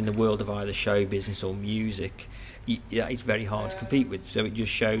 and certainly in the world of either show business or music, yeah, it's very hard to compete with. So it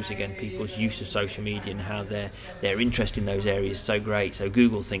just shows again people's use of social media and how their interest in those areas is so great. So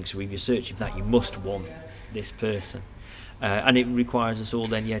Google thinks if you're searching for that, you must want this person, and it requires us all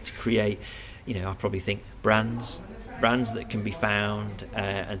then to create, I probably think brands that can be found,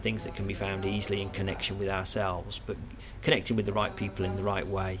 and things that can be found easily in connection with ourselves, but connecting with the right people in the right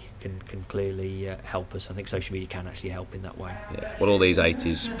way can clearly help us. I think social media can actually help in that way. Yeah. Well, all these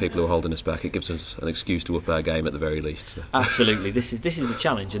 80s people who are holding us back, it gives us an excuse to up our game at the very least. So. Absolutely, this is the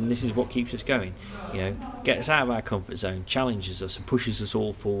challenge, and this is what keeps us going. Get us out of our comfort zone, challenges us, and pushes us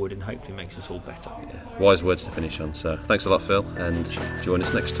all forward, and hopefully makes us all better. Yeah. Wise words to finish on. So thanks a lot, Phil, and join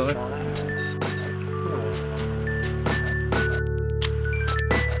us next time.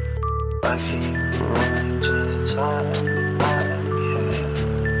 I keep running to the top,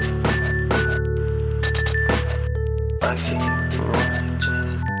 I keep running to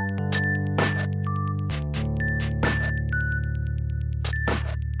the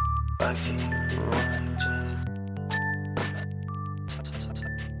I keep running